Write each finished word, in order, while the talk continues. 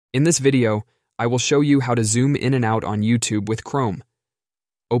In this video, I will show you how to zoom in and out on YouTube with Chrome.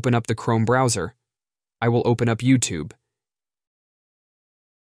 Open up the Chrome browser. I will open up YouTube.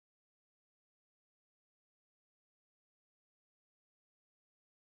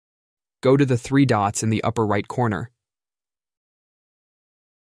 Go to the three dots in the upper right corner.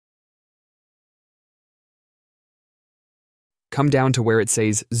 Come down to where it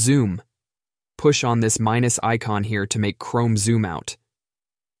says Zoom. Push on this minus icon here to make Chrome zoom out.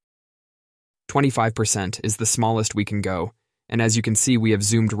 25% is the smallest we can go, and as you can see, we have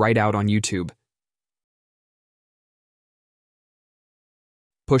zoomed right out on YouTube.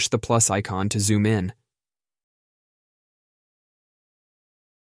 Push the plus icon to zoom in.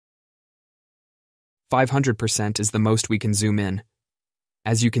 "500% is the most we can zoom in.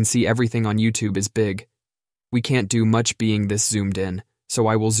 As you can see, everything on YouTube is big. We can't do much being this zoomed in, so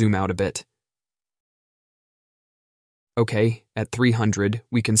I will zoom out a bit. Okay, at 300,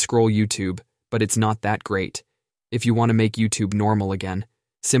 we can scroll YouTube, but it's not that great. If you want to make YouTube normal again,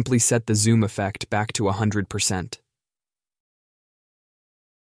 simply set the zoom effect back to 100%.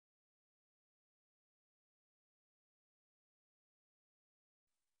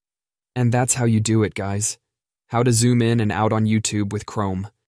 And that's how you do it, guys. How to zoom in and out on YouTube with Chrome.